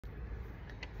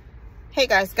Hey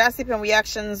guys, gossip and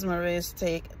reactions. Maria's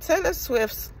take. Taylor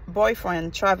Swift's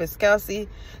boyfriend Travis Kelce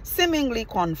seemingly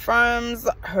confirms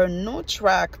her new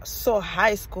track So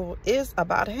High School is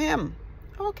about him.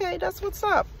 Okay, that's what's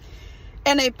up.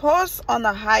 In a post on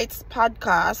the Heights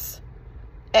podcast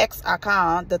X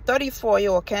account, the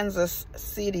 34-year-old Kansas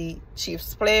City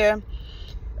Chiefs player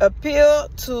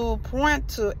appeared to point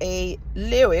to a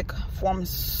lyric from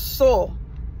So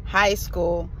High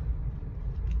School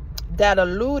that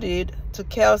alluded to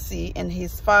Kelce and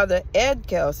his father, Ed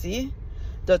Kelce.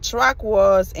 The track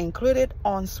was included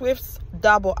on Swift's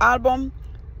double album,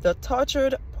 The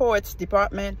Tortured Poets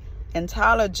Department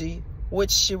Anthology,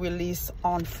 which she released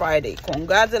on Friday.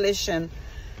 Congratulations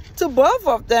to both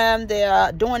of them. They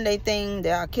are doing their thing.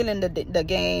 They are killing the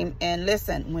game. And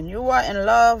listen, when you are in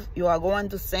love, you are going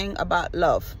to sing about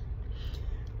love.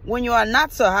 When you are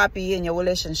not so happy in your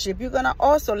relationship, you're going to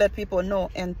also let people know.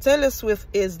 And Taylor Swift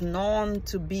is known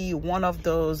to be one of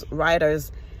those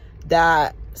writers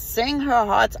that sing her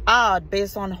heart out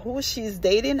based on who she's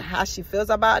dating, how she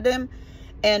feels about them.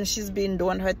 And she's been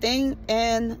doing her thing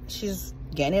and she's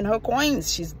getting her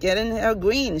coins. She's getting her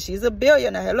green. She's a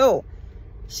billionaire. Hello.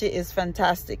 She is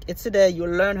fantastic. It's either you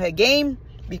learn her game,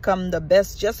 become the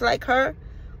best just like her,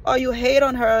 or you hate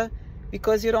on her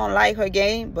because you don't like her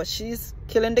game, but she's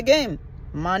killing the game.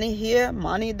 Money here,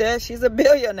 money there. She's a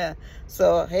billionaire.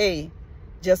 So, hey,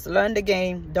 just learn the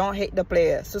game. Don't hate the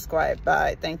player. Subscribe.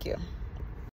 Bye. Thank you.